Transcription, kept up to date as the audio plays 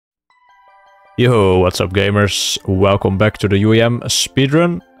Yo, what's up gamers? Welcome back to the UIM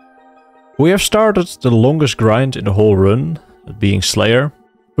speedrun. We have started the longest grind in the whole run, being Slayer.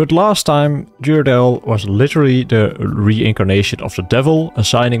 But last time, Duradel was literally the reincarnation of the devil,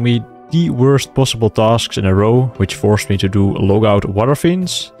 assigning me the worst possible tasks in a row, which forced me to do logout water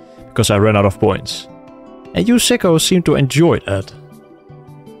fiends, because I ran out of points. And you sickos seem to enjoy that.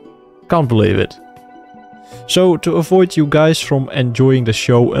 Can't believe it. So to avoid you guys from enjoying the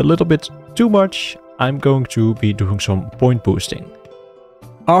show a little bit too much, I'm going to be doing some point boosting.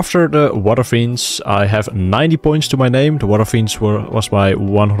 After the Water Fiends, I have 90 points to my name. The Water Fiends was my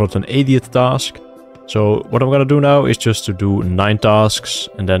 180th task. So what I'm gonna do now is just to do 9 tasks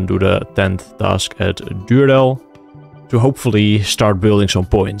and then do the 10th task at Duradel to hopefully start building some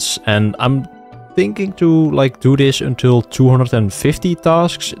points. And I'm thinking to do this until 250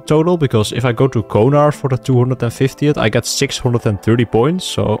 tasks total, because if I go to Konar for the 250th, I get 630 points.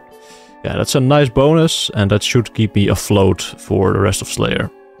 So yeah, that's a nice bonus, and that should keep me afloat for the rest of Slayer.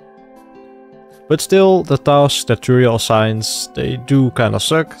 But still, the tasks that Turiel assigns, they do kinda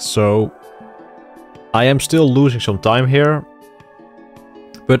suck, so I am still losing some time here.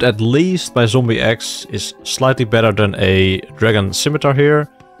 But at least my Zombie Axe is slightly better than a Dragon Scimitar here,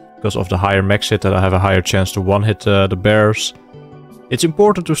 because of the higher max hit, that I have a higher chance to one-hit the bears. It's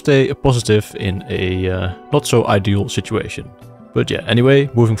important to stay positive in a not so ideal situation. But yeah,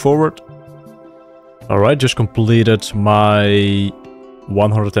 anyway, moving forward. Alright, just completed my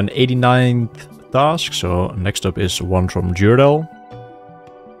 189th task, so next up is one from Duradel.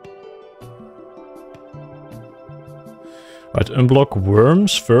 Right, unblock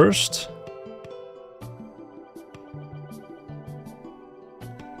worms first.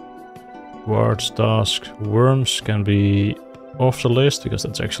 Wards task, worms can be off the list, because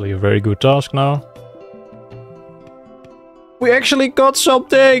that's actually a very good task now. We actually got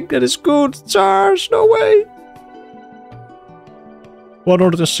something that is good! Thzaars, no way!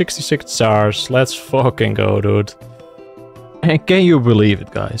 166 Thzaars, let's fucking go, dude. And can you believe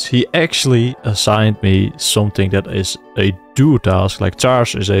it, guys? He actually assigned me something that is a do task. Like,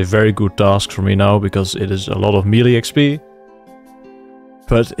 Thzaars is a very good task for me now, because it is a lot of melee XP.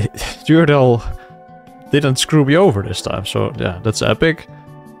 But Duradel didn't screw me over this time, so yeah, that's epic.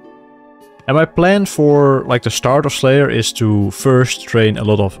 And my plan for the start of Slayer is to first train a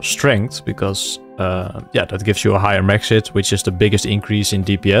lot of strength, because yeah, that gives you a higher max hit, which is the biggest increase in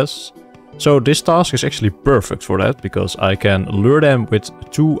DPS. So this task is actually perfect for that, because I can lure them with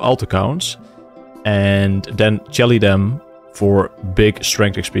 2 alt accounts and then jelly them for big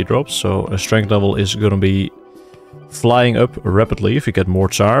strength XP drops. So a strength level is gonna be flying up rapidly if you get more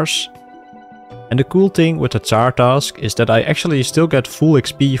Thzaars. And the cool thing with the Thzaar task is that I actually still get full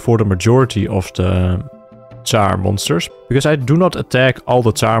XP for the majority of the Thzaar monsters, because I do not attack all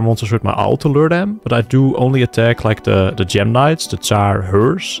the Thzaar monsters with my ult to lure them, but I do only attack the Gem Knights, the Thzaar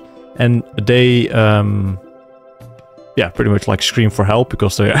Hers, and they yeah, pretty much scream for help,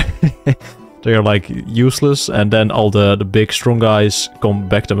 because they are they are useless, and then all the big strong guys come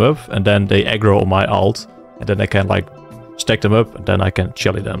back them up, and then they aggro on my ult, and then I can stack them up, and then I can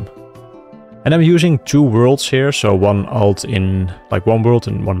jelly them. And I'm using 2 worlds here, so one ult in one world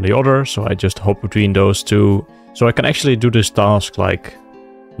and one in the other, so I just hop between those 2. So I can actually do this task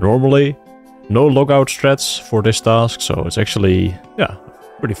normally. No logout strats for this task, so it's actually, yeah,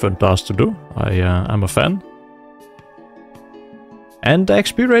 pretty fun task to do. I'm a fan. And the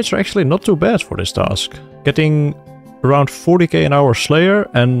XP rates are actually not too bad for this task. Getting around 40k an hour Slayer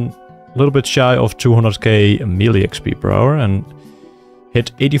and a little bit shy of 200k melee XP per hour, and hit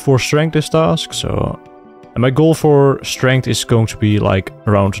 84 strength this task, so... And my goal for strength is going to be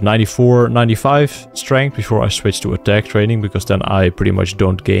around 94, 95 strength before I switch to attack training, because then I pretty much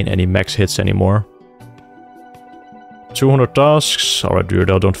don't gain any max hits anymore. 200 tasks. Alright,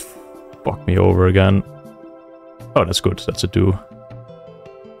 Duradel, don't fuck me over again. Oh, that's good. That's a do.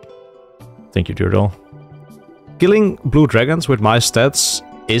 Thank you, Duradel. Killing blue dragons with my stats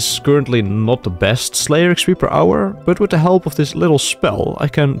is currently not the best Slayer XP per hour, but with the help of this little spell, I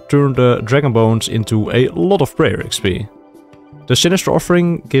can turn the Dragon Bones into a lot of prayer XP. The Sinister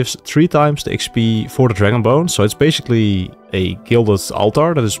Offering gives 3 times the XP for the Dragon Bones, so it's basically a gilded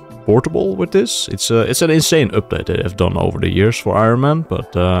altar that is portable with this. It's an insane update they have done over the years for Iron Man,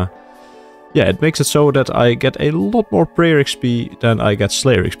 but yeah, it makes it so that I get a lot more prayer XP than I get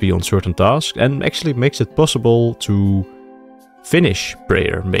Slayer XP on certain tasks, and actually makes it possible to finish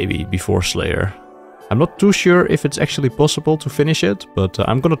prayer maybe before Slayer. I'm not too sure if it's actually possible to finish it, but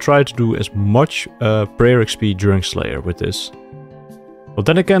I'm gonna try to do as much prayer XP during Slayer with this. But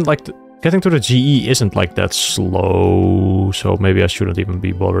then again, Getting to the GE isn't like that slow, so maybe I shouldn't even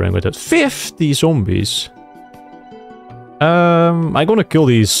be bothering with it. 50 zombies! I'm gonna kill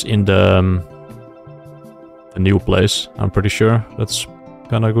these in the new place, I'm pretty sure. That's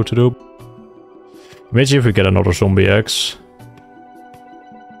kinda good to do. Imagine if we get another zombie X.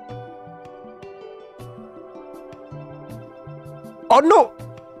 Oh no!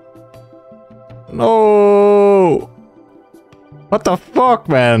 No! What the fuck,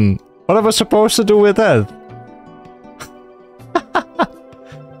 man? What am I supposed to do with that?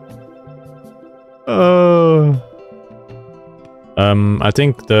 I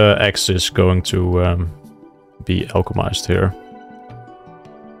think the X is going to be alchemized here.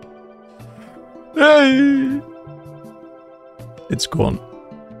 Hey! It's gone.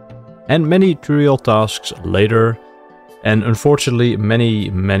 And many trivial tasks later, and unfortunately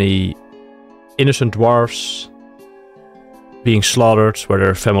many innocent dwarves being slaughtered, where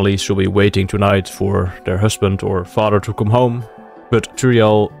their families will be waiting tonight for their husband or father to come home. But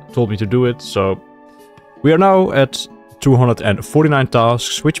Turiel told me to do it, so we are now at 249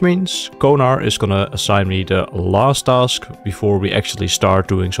 tasks, which means Konar is gonna assign me the last task before we actually start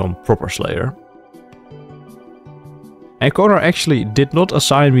doing some proper Slayer. And Konar actually did not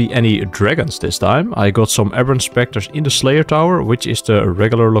assign me any dragons this time. I got some aberrant specters in the Slayer Tower, which is the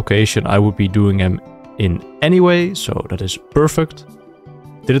regular location I would be doing them in anyway, so that is perfect.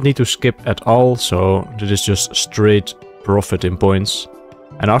 Didn't need to skip at all, so this is just straight profit in points.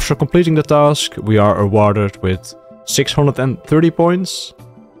 And after completing the task, we are awarded with 630 points,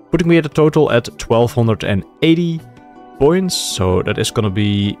 putting me at a total at 1280 points, so that is gonna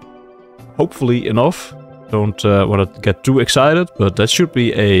be hopefully enough. Don't want to get too excited, but that should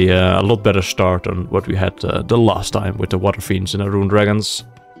be a lot better start than what we had the last time with the Water Fiends and the Rune Dragons.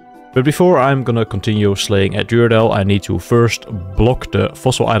 But before I'm gonna continue slaying at Duradel, I need to first block the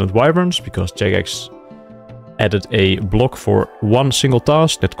Fossil Island Wyverns, because Jagex added a block for one single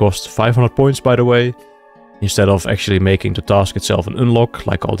task that cost 500 points, by the way, instead of actually making the task itself an unlock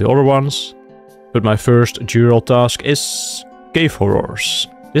like all the other ones. But my first Duradel task is Cave Horrors.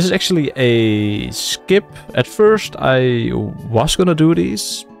 This is actually a skip. At first I was gonna do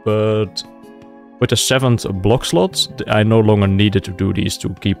these, but with the 7th block slot, I no longer needed to do these to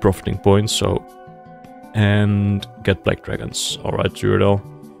keep profiting points, so... And get Black Dragons. Alright, Duradel.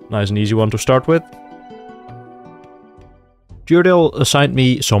 Nice and easy one to start with. Duradel assigned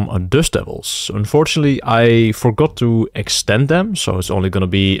me some Dust Devils. Unfortunately, I forgot to extend them, so it's only gonna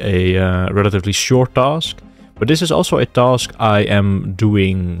be a relatively short task. But this is also a task I am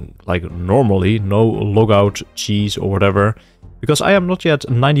doing like normally, no logout, cheese or whatever, because I am not yet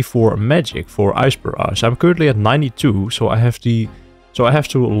 94 magic for Ice Barrage. I'm currently at 92, so I have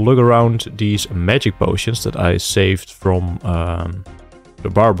to lug around these magic potions that I saved from the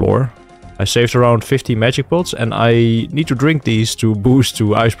Barblore. I saved around 50 magic pots, and I need to drink these to boost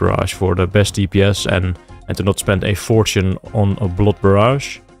to Ice Barrage for the best DPS and to not spend a fortune on a Blood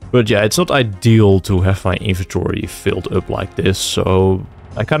Barrage. But yeah, it's not ideal to have my inventory filled up like this, so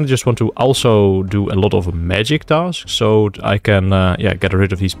I kind of just want to also do a lot of magic tasks, so I can get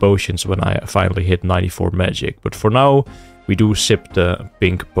rid of these potions when I finally hit 94 magic. But for now, we do sip the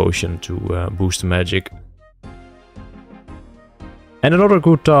pink potion to boost the magic. And another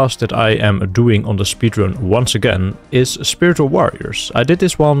good task that I am doing on the speedrun once again is Spiritual Warriors. I did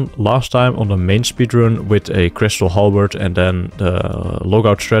this one last time on the main speedrun with a Crystal Halberd and then the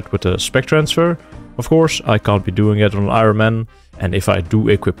logout thread with the spec transfer. Of course, I can't be doing it on an Iron Man, and if I do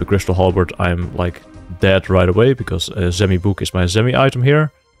equip the Crystal Halberd, I'm like dead right away, because a Zemi book is my Zemi item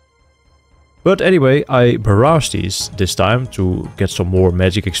here. But anyway, I barraged these this time to get some more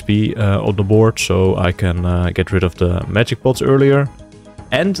magic XP on the board, so I can get rid of the magic pots earlier.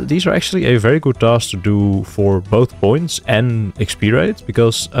 And these are actually a very good task to do for both points and XP rate,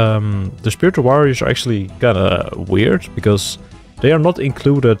 because the Spiritual Warriors are actually kinda weird, because they are not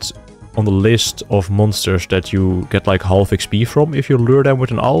included on the list of monsters that you get like half XP from if you lure them with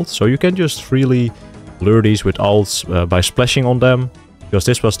an alt. So you can just freely lure these with alts by splashing on them. Because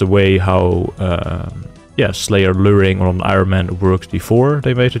this was the way how Slayer luring on Iron Man worked before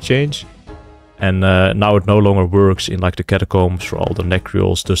they made the change. And now it no longer works in like the catacombs for all the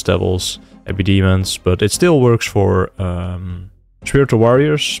Necreals, Dust Devils, Epidemons. But it still works for Spiritual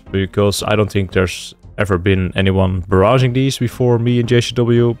Warriors, because I don't think there's ever been anyone barraging these before me and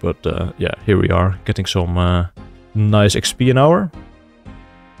JCW. But yeah, here we are, getting some nice XP an hour.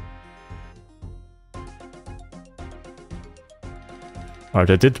 Alright,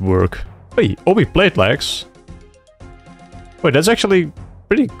 that did work. Wait, Obi Plate Legs? Wait, that's actually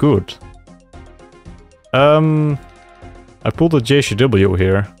pretty good. I pulled a JCW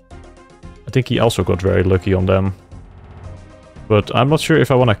here. I think he also got very lucky on them. But I'm not sure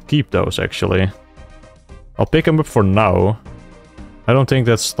if I want to keep those, actually. I'll pick them up for now. I don't think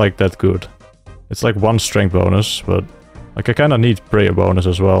that's, like, that good. It's like 1 strength bonus, but... Like, I kind of need prayer bonus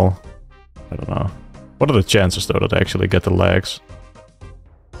as well. I don't know. What are the chances, though, that I actually get the legs?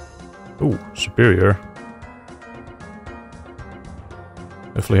 Ooh, superior.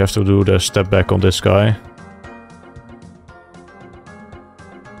 Definitely have to do the step back on this guy.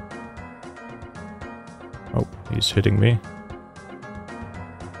 Oh, he's hitting me.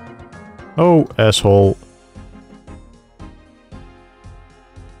 Oh, asshole.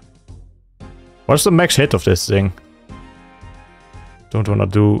 What's the max hit of this thing? Don't wanna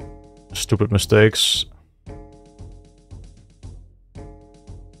do stupid mistakes.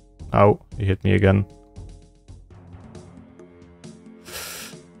 Ow, he hit me again.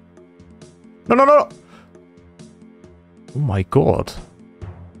 No, no, no! Oh my god.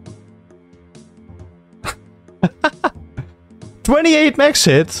 28 max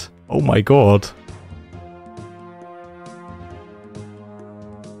hit! Oh my god.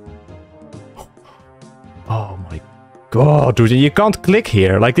 Oh my god, dude, you can't click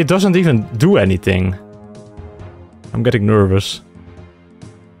here. Like, it doesn't even do anything. I'm getting nervous.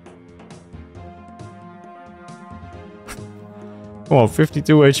 Come on,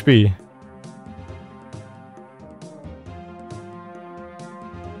 52 HP.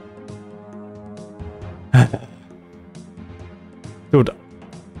 Dude,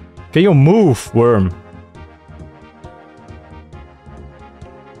 can you move, worm?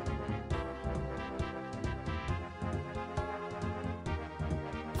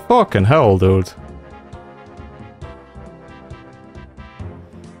 Fucking hell, dude.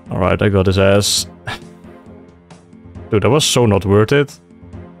 Alright, I got his ass. Dude, that was so not worth it.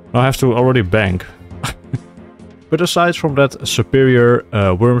 Now I have to already bank. But aside from that, superior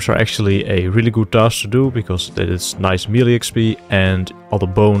worms are actually a really good task to do, because it is nice melee XP and all the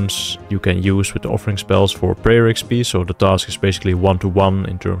bones you can use with the offering spells for prayer XP. So the task is basically 1-to-1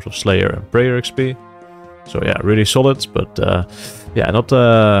 in terms of Slayer and prayer XP. So yeah, really solid, but yeah, not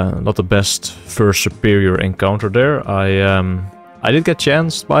the best first superior encounter there. I did get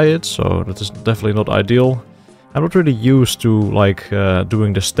chanced by it, so that is definitely not ideal. I'm not really used to like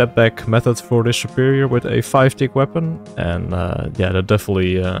doing the step back method for this superior with a 5-tick weapon, and yeah, that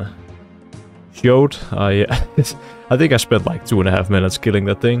definitely showed. I think I spent like 2.5 minutes killing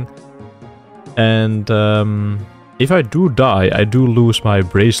that thing, and if I do die, I do lose my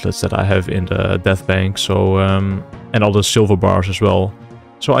bracelets that I have in the death bank, so and all the silver bars as well.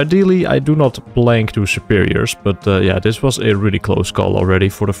 So ideally, I do not blank to superiors, but yeah, this was a really close call already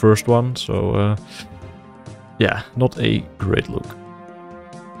for the first one, so yeah, not a great look.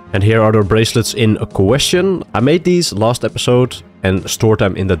 And here are the bracelets in question. I made these last episode and stored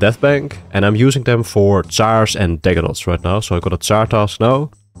them in the death bank, and I'm using them for Thzaars and Dagonots right now, so I got a Thzaar task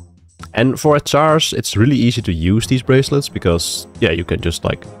now. And for Thzaars, it's really easy to use these bracelets, because yeah, you can just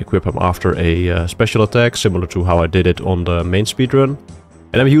like equip them after a special attack, similar to how I did it on the main speedrun.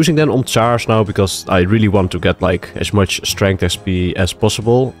 And I'm using them on Thzaars now because I really want to get like as much strength XP as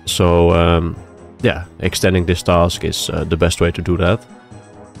possible, so yeah, extending this task is the best way to do that.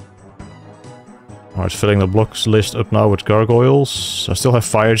 Alright, filling the blocks list up now with gargoyles. I still have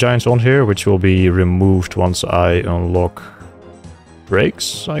fire giants on here, which will be removed once I unlock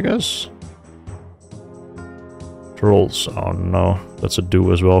breaks, I guess. Trolls, oh no, that's a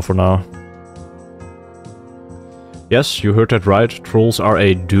do as well for now. Yes, you heard that right, trolls are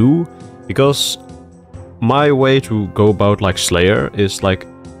a do, because my way to go about like Slayer is like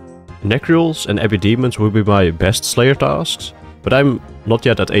Necrules and Abbey Demons will be my best Slayer tasks, but I'm not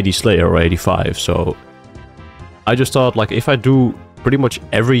yet at 80 Slayer or 85, so I just thought like if I do pretty much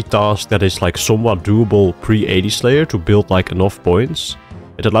every task that is like somewhat doable pre-80 Slayer to build like enough points,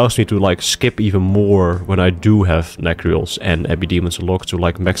 it allows me to like skip even more when I do have Necrules and Abbey Demons unlocked to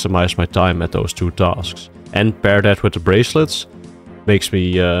like maximize my time at those two tasks. And pair that with the bracelets makes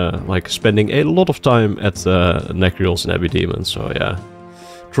me like spending a lot of time at Necrules and Abbey Demons, so yeah.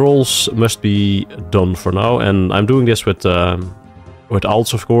 Trolls must be done for now, and I'm doing this with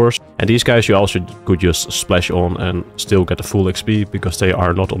alts, of course. And these guys you also could just splash on and still get the full XP, because they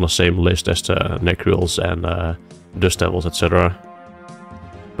are not on the same list as the Necrules and Dust Devils, etc.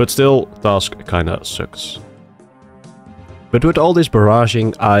 But still, task kinda sucks. But with all this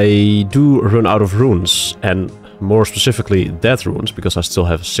barraging, I do run out of runes, and more specifically death runes, because I still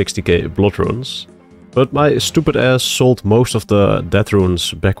have 60k blood runes. But my stupid ass sold most of the death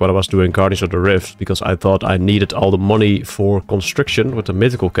runes back when I was doing Guardians of the Rift, because I thought I needed all the money for construction with the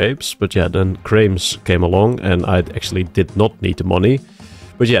mythical capes. But yeah, then Crames came along and I actually did not need the money.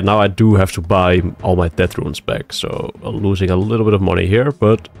 But yeah, now I do have to buy all my death runes back, so I'm losing a little bit of money here,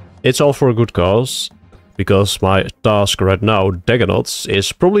 but it's all for a good cause. Because my task right now, Dagonauts,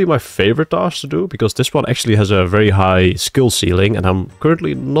 is probably my favorite task to do, because this one actually has a very high skill ceiling, and I'm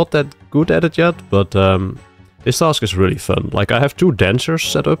currently not that good at it yet, but this task is really fun. Like, I have 2 dancers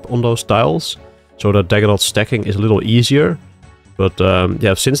set up on those tiles, so that Dagonaut stacking is a little easier. But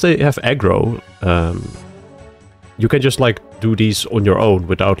yeah, since they have aggro, you can just like do these on your own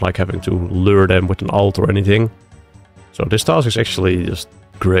without like having to lure them with an ult or anything. So this task is actually just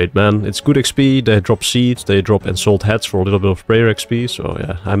great, man. It's good XP, they drop seeds, they drop ensouled heads for a little bit of prayer XP. So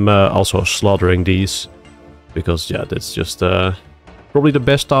yeah, I'm also slaughtering these. Because yeah, that's just probably the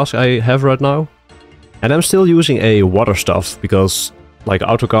best task I have right now. And I'm still using a water staff because like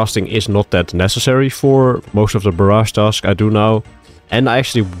autocasting is not that necessary for most of the barrage tasks I do now. And I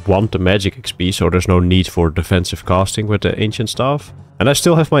actually want the magic XP, so there's no need for defensive casting with the ancient staff. And I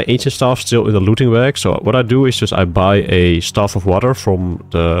still have my ancient staff still in the looting bag, so what I do is just I buy a staff of water from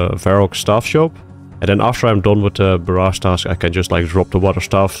the Varrock staff shop. And then after I'm done with the barrage task, I can just like drop the water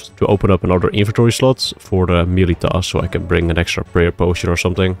staff to open up another inventory slot for the melee task, so I can bring an extra prayer potion or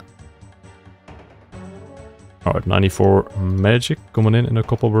something. Alright, 94 magic coming in a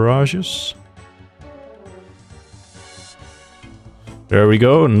couple barrages. There we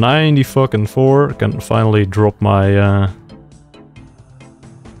go, 90 fucking 4. Can finally drop my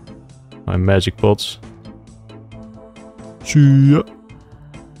my magic pots. See ya.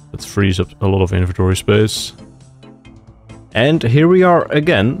 That frees up a lot of inventory space. And here we are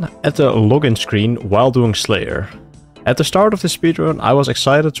again at the login screen while doing Slayer. At the start of this speedrun, I was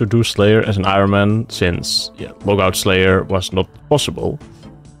excited to do Slayer as an Iron Man, since yeah, logout Slayer was not possible.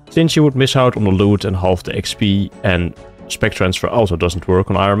 Since you would miss out on the loot and half the XP, and spec transfer also doesn't work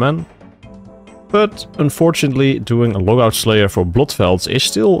on Iron Man. But unfortunately, doing a logout Slayer for Bloodvelds is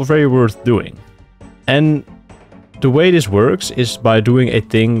still very worth doing. And the way this works is by doing a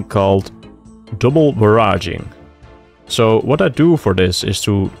thing called double barraging. So what I do for this is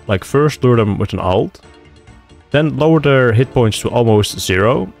to like first lure them with an ult, then lower their hit points to almost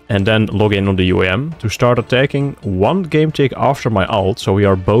 0, and then log in on the UIM to start attacking 1 game tick after my ult, so we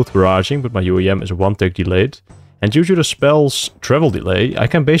are both barraging, but my UIM is 1 tick delayed. And due to the spell's travel delay, I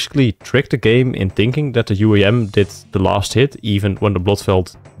can basically trick the game in thinking that the UIM did the last hit, even when the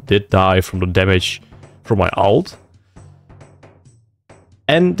Bloodveld did die from the damage from my ult.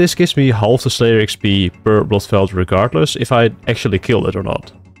 And this gives me half the Slayer XP per Bloodveld regardless if I actually killed it or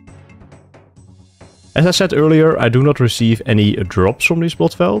not. As I said earlier, I do not receive any drops from these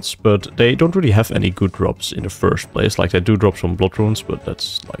Bloodvelds, but they don't really have any good drops in the first place. Like, they do drop some blood runes, but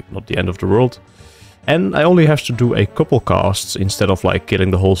that's like not the end of the world. And I only have to do a couple casts instead of like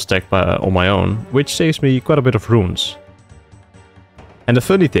killing the whole stack on my own, which saves me quite a bit of runes. And the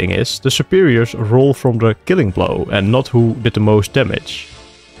funny thing is, the superiors roll from the killing blow and not who did the most damage.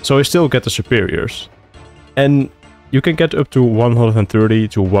 So I still get the superiors. And you can get up to 130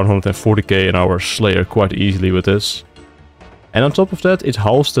 to 140k an hour Slayer quite easily with this. And on top of that, it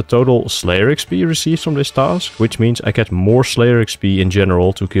halves the total Slayer XP received from this task, which means I get more Slayer XP in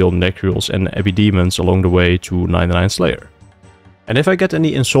general to kill Necruels and Epidemons along the way to 99 Slayer. And if I get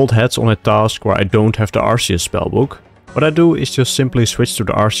any ensouled heads on a task where I don't have the Arceus spellbook, what I do is just simply switch to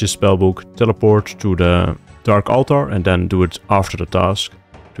the Arceus spellbook, teleport to the Dark Altar, and then do it after the task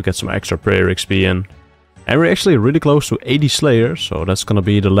to get some extra prayer XP in. And we're actually really close to 80 Slayer, so that's gonna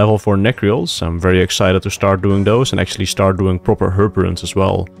be the level for Necruels. I'm very excited to start doing those and actually start doing proper herb runs as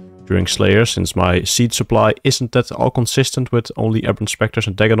well during Slayer, since my seed supply isn't that all consistent with only Aberrant Spectres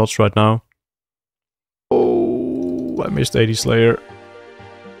and Dagonauts right now. Oh, I missed 80 Slayer.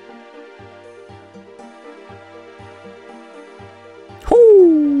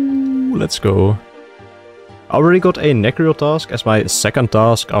 Woo, let's go. I already got a Necruel task as my second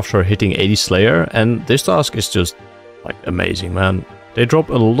task after hitting 80 Slayer, and this task is just like amazing, man. They drop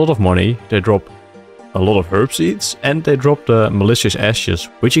a lot of money, they drop a lot of herb seeds, and they drop the Malicious Ashes,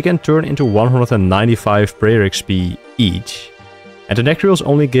 which you can turn into 195 prayer XP each. And the Necruels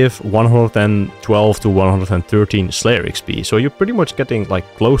only give 112 to 113 Slayer XP, so you're pretty much getting like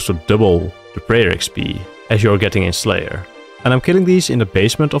close to double the prayer XP as you're getting in Slayer. And I'm killing these in the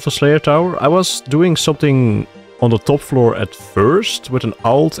basement of the Slayer Tower. I was doing something on the top floor at first with an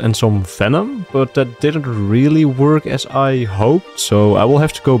ult and some venom, but that didn't really work as I hoped, so I will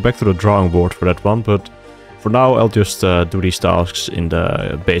have to go back to the drawing board for that one, but for now I'll just do these tasks in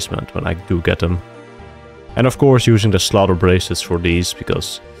the basement when I do get them. And of course using the slaughter bracelets for these,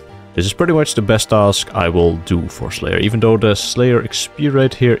 because This is pretty much the best task I will do for Slayer, even though the Slayer XP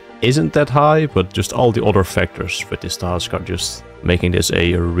rate here isn't that high, but just all the other factors with this task are just making this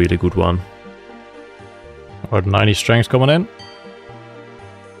a really good one. About 90 strength coming in.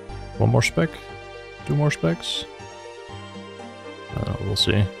 One more spec. 2 more specs. We'll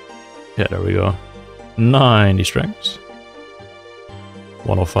see. Yeah, there we go. 90 strength.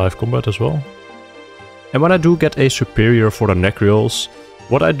 105 combat as well. And when I do get a superior for the Necriols,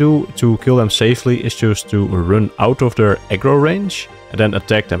 what I do to kill them safely is just to run out of their aggro range and then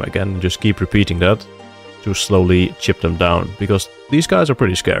attack them again and just keep repeating that to slowly chip them down, because these guys are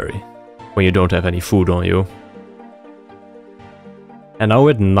pretty scary when you don't have any food on you. And now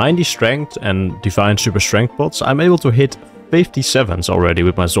with 90 strength and divine super strength pots, I'm able to hit 57s already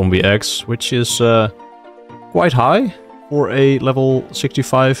with my zombie axe, which is quite high for a level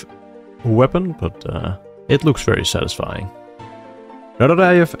 65 weapon, but it looks very satisfying. Now that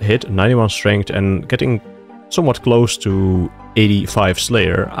I have hit 91 strength and getting somewhat close to 85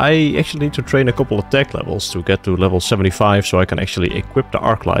 Slayer, I actually need to train a couple attack levels to get to level 75 so I can actually equip the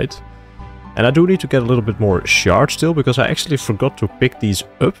Arclight. And I do need to get a little bit more shards still, because I actually forgot to pick these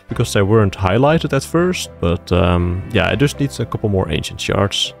up because they weren't highlighted at first. But yeah, I just need a couple more ancient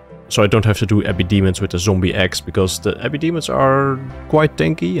shards. So I don't have to do Abbey Demons with the zombie axe, because the Abbey Demons are quite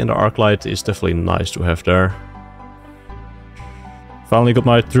tanky and the Arclight is definitely nice to have there. Finally got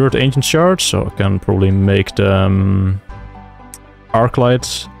my 3rd ancient shard, so I can probably make the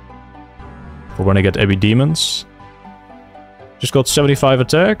Arclight for when I get Abbey Demons. Just got 75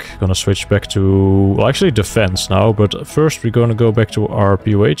 attack. Gonna switch back to, well, actually defense now, but first we're gonna go back to our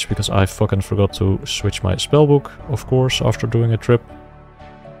POH because I fucking forgot to switch my spellbook, of course, after doing a trip.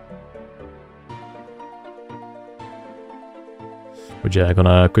 But yeah, I'm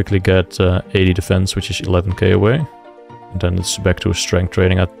gonna quickly get 80 defense, which is 11k away. And then it's back to strength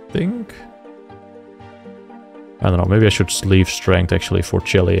training, I think. I don't know, maybe I should leave strength actually for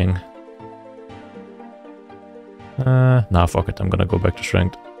chilling. Nah, fuck it, I'm gonna go back to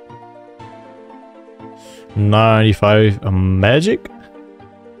strength. 95 magic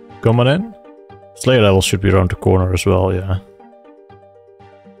coming in. Slayer level should be around the corner as well, yeah.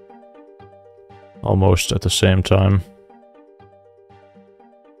 Almost at the same time.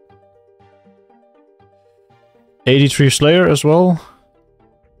 83 Slayer as well.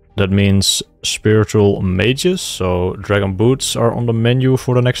 That means spiritual mages, so dragon boots are on the menu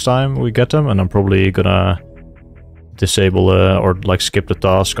for the next time we get them, and I'm probably gonna disable or like skip the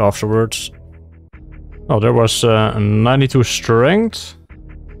task afterwards. Oh, there was 92 strength,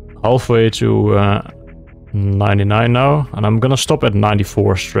 halfway to 99 now, and I'm gonna stop at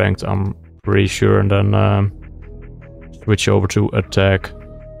 94 strength, I'm pretty sure, and then switch over to attack.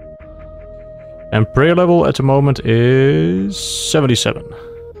 And prayer level at the moment is 77.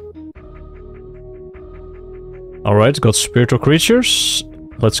 Alright, got spiritual creatures.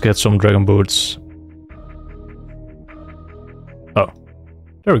 Let's get some dragon boots. Oh,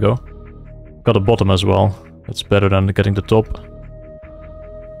 there we go. Got a bottom as well. That's better than getting the top.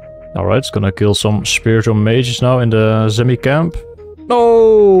 Alright, it's gonna kill some spiritual mages now in the Zemi camp.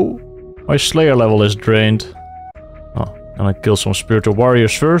 No! My Slayer level is drained. Oh, gonna kill some spiritual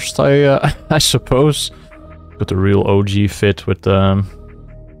warriors first, I suppose. Got the real OG fit with the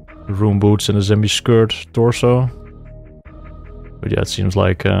room boots and the Zemi skirt torso. But yeah, it seems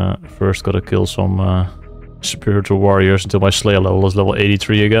like first gotta kill some spiritual warriors until my Slayer level is level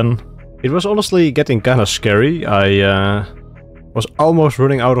 83 again. It was honestly getting kinda scary. I was almost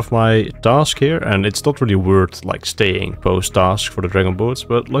running out of my task here, and it's not really worth like staying post-task for the dragon boots,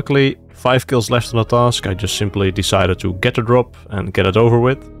 but luckily 5 kills left on the task. I just simply decided to get the drop and get it over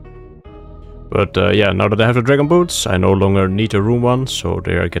with. But yeah, now that I have the dragon boots, I no longer need a room one, so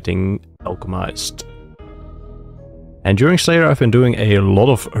they are getting alchemized. And during Slayer I've been doing a lot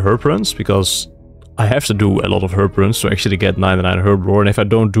of herb runs, because I have to do a lot of herb runs to actually get 99 herb lore, and if I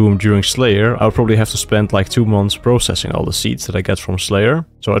don't do them during Slayer, I'll probably have to spend like 2 months processing all the seeds that I get from Slayer.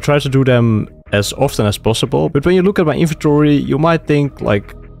 So I try to do them as often as possible, but when you look at my inventory, you might think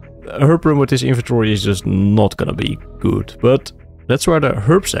like a herb run with this inventory is just not gonna be good. But that's where the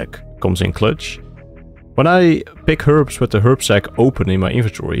herb sack comes in clutch. When I pick herbs with the herb sack open in my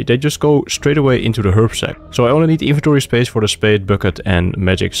inventory, they just go straight away into the herb sack. So I only need inventory space for the spade, bucket and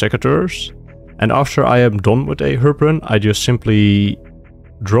magic secateurs. And after I am done with a herb run, I just simply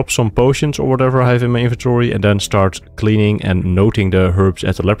drop some potions or whatever I have in my inventory and then start cleaning and noting the herbs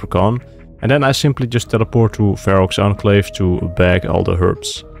at the leprechaun. And then I simply just teleport to Varrock's Enclave to bag all the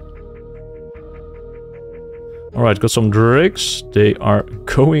herbs. Alright, got some drakes. They are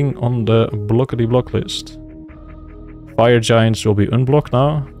going on the blockety block list. Fire Giants will be unblocked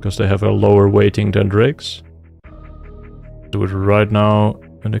now, because they have a lower weighting than Drakes. Do it right now,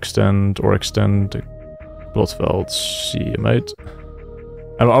 and extend the Bloodvelds. See you, mate.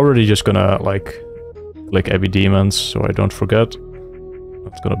 I'm already just gonna, like, click Abbey Demons, so I don't forget.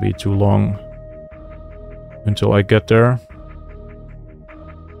 It's gonna be too long until I get there.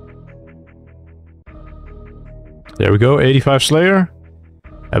 There we go, 85 Slayer.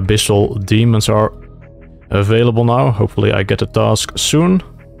 Abyssal Demons are available now. Hopefully I get the task soon.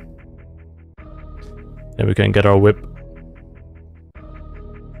 Then we can get our whip.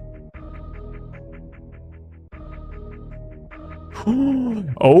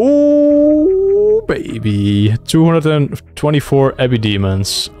 Oh, baby. 224 Abbey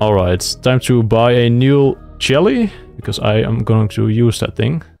Demons. Alright, time to buy a new jelly, because I am going to use that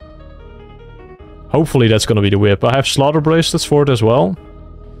thing. Hopefully that's gonna be the whip. I have slaughter bracelets for it as well.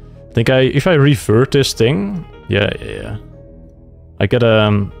 I think if I revert this thing... Yeah. I get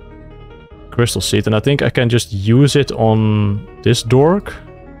a crystal seed, and I think I can just use it on this dork.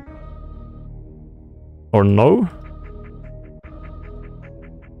 Or no?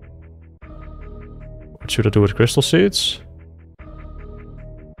 What should I do with crystal seeds?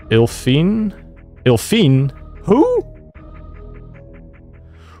 Ilfine? Ilfine? Who?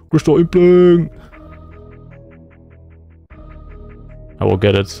 Crystal implant! I will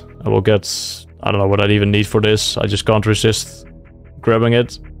get it. I will get... I don't know what I even need for this. I just can't resist grabbing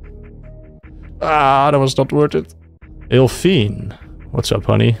it. Ah, that was not worth it. Ilfine. What's up,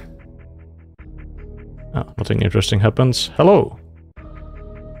 honey? Oh, nothing interesting happens. Hello.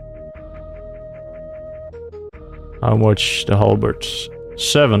 How much the halberd?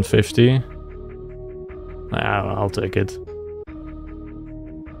 750. Nah, I'll take it.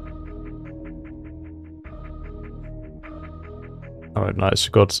 Alright, nice.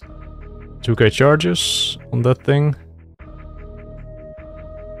 Got 2k charges on that thing.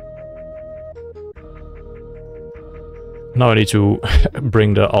 Now I need to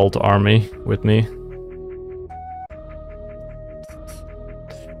bring the alt army with me.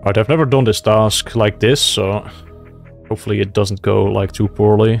 Alright, I've never done this task like this, so hopefully it doesn't go like too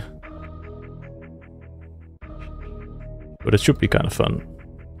poorly. But it should be kind of fun.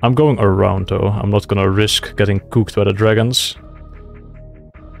 I'm going around though. I'm not gonna risk getting cooked by the dragons.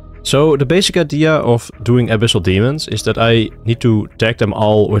 So the basic idea of doing Abyssal Demons is that I need to tag them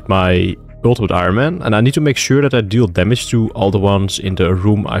all with my Ultimate Iron Man, and I need to make sure that I deal damage to all the ones in the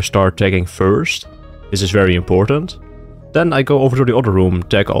room I start tagging first. This is very important. Then I go over to the other room,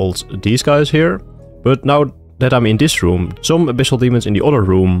 tag all these guys here. But now that I'm in this room, some Abyssal Demons in the other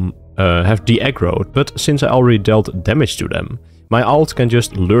room have de-aggroed, but since I already dealt damage to them, my alt can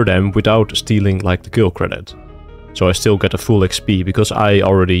just lure them without stealing like the kill credit. So I still get a full XP because I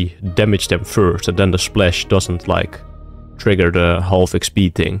already damaged them first, and then the splash doesn't like trigger the half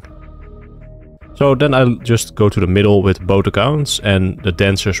XP thing. So then I'll just go to the middle with both accounts, and the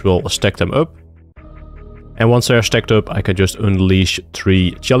dancers will stack them up. And once they are stacked up, I can just unleash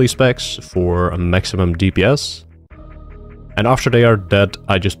 3 jelly specs for a maximum DPS. And after they are dead,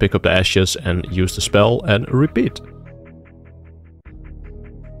 I just pick up the ashes and use the spell and repeat.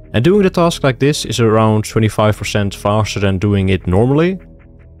 And doing the task like this is around 25% faster than doing it normally.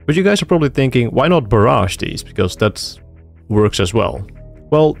 But you guys are probably thinking, why not barrage these? Because that works as well.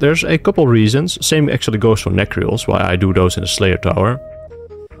 Well, there's a couple reasons. Same actually goes for Necreals, why I do those in the Slayer Tower.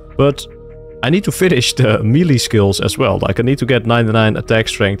 But I need to finish the melee skills as well. Like, I need to get 99 attack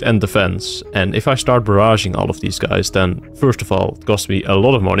strength and defense. And if I start barraging all of these guys, then first of all, it costs me a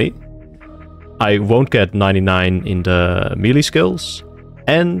lot of money. I won't get 99 in the melee skills.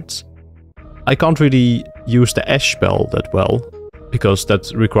 And I can't really use the Ash spell that well, because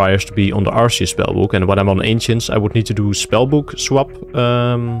that requires to be on the Arceus spellbook, and when I'm on Ancients I would need to do spellbook swap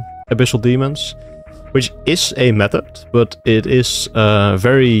Abyssal Demons, which is a method, but it is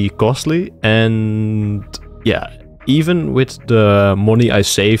very costly, and yeah, even with the money I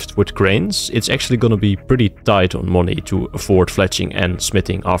saved with grains, it's actually gonna be pretty tight on money to afford fletching and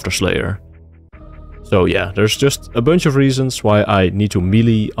smithing after Slayer. So yeah, there's just a bunch of reasons why I need to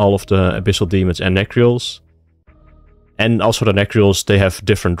melee all of the Abyssal Demons and Necreals. And also the Necreals, they have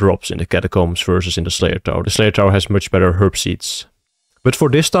different drops in the Catacombs versus in the Slayer Tower. The Slayer Tower has much better herb seeds. But for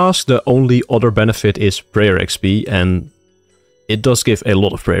this task, the only other benefit is prayer XP, and it does give a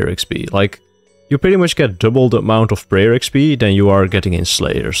lot of prayer XP. Like, you pretty much get double the amount of prayer XP than you are getting in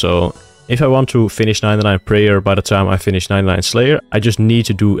Slayer. So if I want to finish 99 prayer by the time I finish 99 Slayer, I just need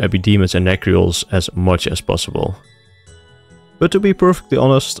to do Abbey Demons and Necreals as much as possible. But to be perfectly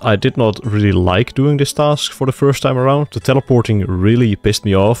honest, I did not really like doing this task for the first time around. The teleporting really pissed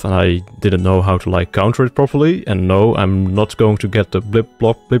me off and I didn't know how to like counter it properly. And no, I'm not going to get the blip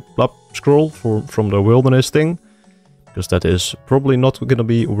blop scroll from the wilderness thing. Because that is probably not gonna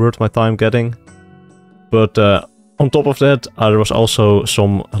be worth my time getting. But on top of that, there was also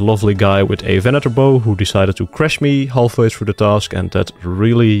some lovely guy with a Venator bow who decided to crash me halfway through the task, and that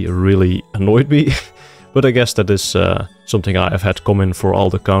really annoyed me. But I guess that is something I have had come in for all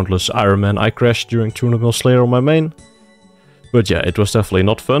the countless Iron Man I crashed during 200 mil Slayer on my main. But yeah, it was definitely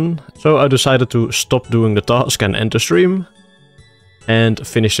not fun. So I decided to stop doing the task and end the stream. And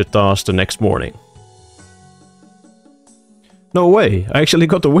finish the task the next morning. No way, I actually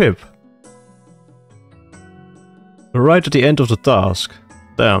got the whip. Right at the end of the task.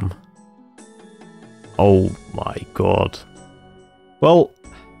 Damn. Oh my god. Well,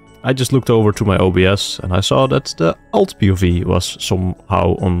 I just looked over to my OBS and I saw that the alt POV was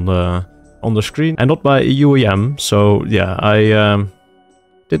somehow on the screen and not by UIM. So yeah, I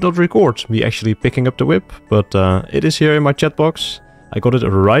did not record me actually picking up the whip, but it is here in my chat box. I got it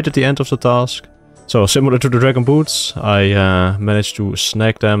right at the end of the task. So similar to the Dragon Boots, I managed to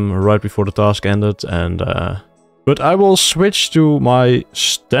snag them right before the task ended, and but I will switch to my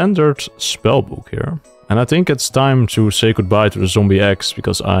standard spellbook here. And I think it's time to say goodbye to the Zombie Axe,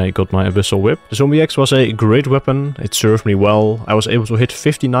 because I got my Abyssal Whip. The Zombie Axe was a great weapon, it served me well. I was able to hit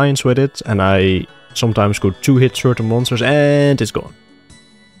 59s with it, and I sometimes could 2-hit certain monsters, and it's gone.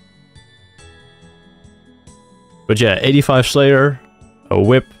 But yeah, 85 Slayer, a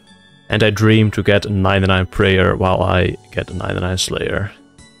whip, and I dream to get a 99 Prayer while I get a 99 Slayer.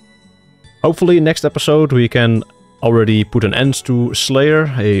 Hopefully next episode we can already put an end to Slayer,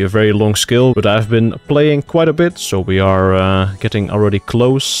 a very long skill, but I've been playing quite a bit, so we are getting already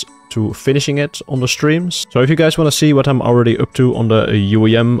close to finishing it on the streams. So if you guys want to see what I'm already up to on the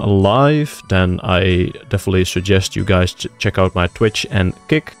UIM live, then I definitely suggest you guys check out my Twitch and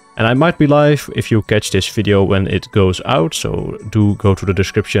Kick. And I might be live if you catch this video when it goes out, so do go to the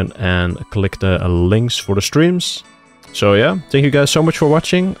description and click the links for the streams. So yeah, thank you guys so much for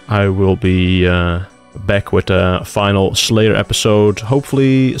watching. I will be back with a final Slayer episode,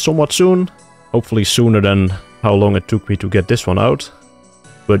 hopefully somewhat soon. Hopefully sooner than how long it took me to get this one out.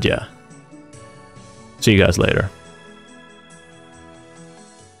 But yeah, see you guys later.